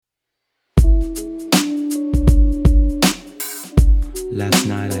Last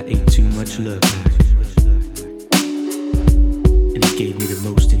night I ate too much love, and it gave me the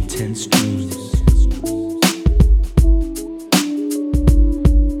most intense dreams.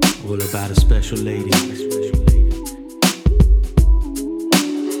 All about a special lady.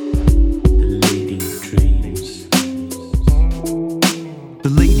 The lady of dreams. The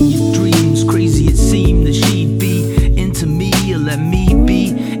lady of dreams, crazy it seemed that she'd be into me or let me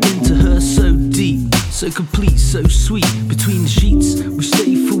be into her so deep. So complete, so sweet, between the sheets we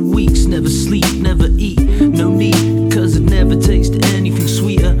stay for weeks, never sleep, never eat, no need, cause it never tasted anything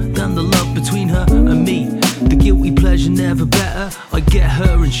sweeter than the love between her and me. The guilty pleasure never better, I get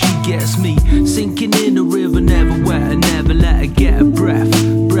her and she gets me, sinking in a river never wet, and never let her get a breath,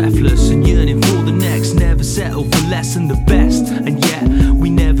 breathless and yearning for the next, never settle for less than the best, and yet we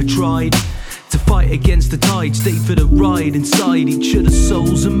never tried to fight against the tide, stay for the ride inside each other's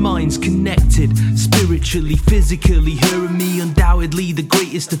souls and minds, connected spiritually, physically, her and me undoubtedly the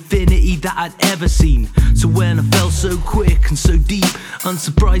greatest affinity that I'd ever seen. So when I fell so quick and so deep,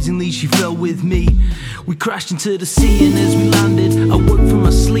 unsurprisingly she fell with me. We crashed into the sea, and as we landed I woke from my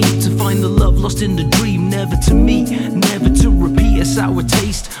sleep to find the love lost in the dream, never to meet, never to repeat. A sour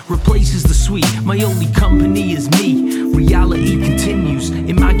taste replaces the sweet, my only company is me. Reality continues,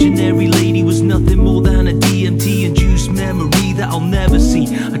 imaginary lady was nothing more than a DMT-induced memory that I'll never see.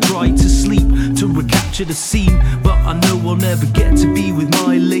 I tried to sleep to recapture the scene, but I know I'll never get to be with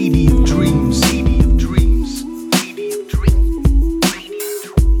my